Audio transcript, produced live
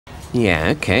Yeah,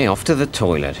 okay, off to the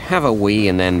toilet. Have a wee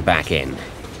and then back in.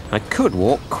 I could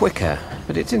walk quicker,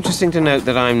 but it's interesting to note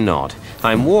that I'm not.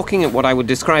 I'm walking at what I would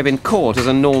describe in court as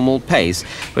a normal pace,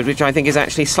 but which I think is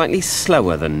actually slightly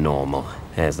slower than normal.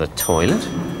 There's the toilet.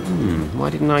 Why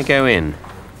didn't I go in?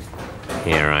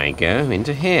 Here I go,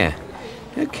 into here.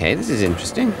 Okay, this is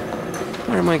interesting.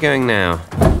 Where am I going now?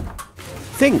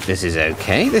 Think this is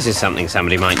okay. This is something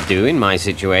somebody might do in my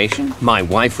situation. My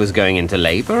wife was going into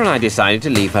labour and I decided to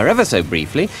leave her ever so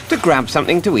briefly to grab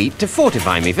something to eat to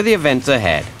fortify me for the events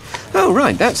ahead. Oh,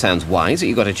 right, that sounds wise that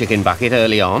you got a chicken bucket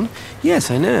early on.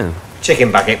 Yes, I know.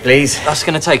 Chicken bucket, please. That's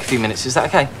going to take a few minutes, is that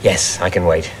okay? Yes, I can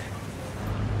wait.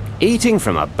 Eating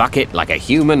from a bucket like a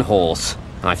human horse.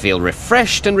 I feel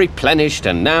refreshed and replenished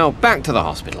and now back to the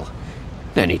hospital.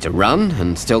 No need to run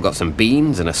and still got some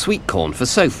beans and a sweet corn for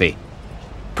Sophie.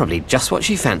 Probably just what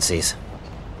she fancies.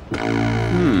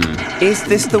 Is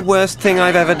this the worst thing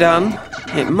I've ever done?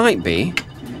 It might be.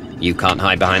 You can't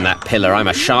hide behind that pillar, I'm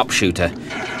a sharpshooter.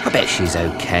 I bet she's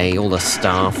okay, all the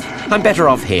staff. I'm better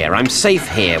off here, I'm safe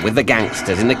here with the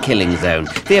gangsters in the killing zone,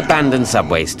 the abandoned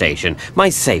subway station, my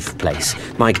safe place,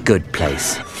 my good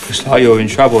place. Looks like you're in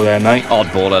trouble there, mate.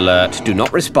 Oddball alert, do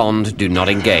not respond, do not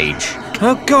engage.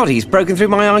 Oh God, he's broken through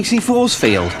my icy force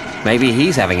field. Maybe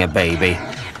he's having a baby.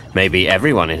 Maybe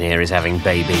everyone in here is having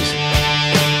babies.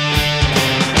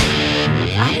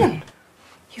 Alan,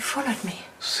 you followed me.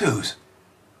 Suze.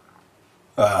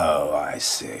 Oh, I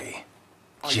see.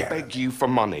 I beg you for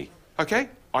money, okay?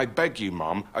 I beg you,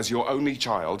 Mum, as your only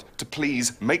child, to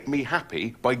please make me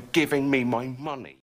happy by giving me my money.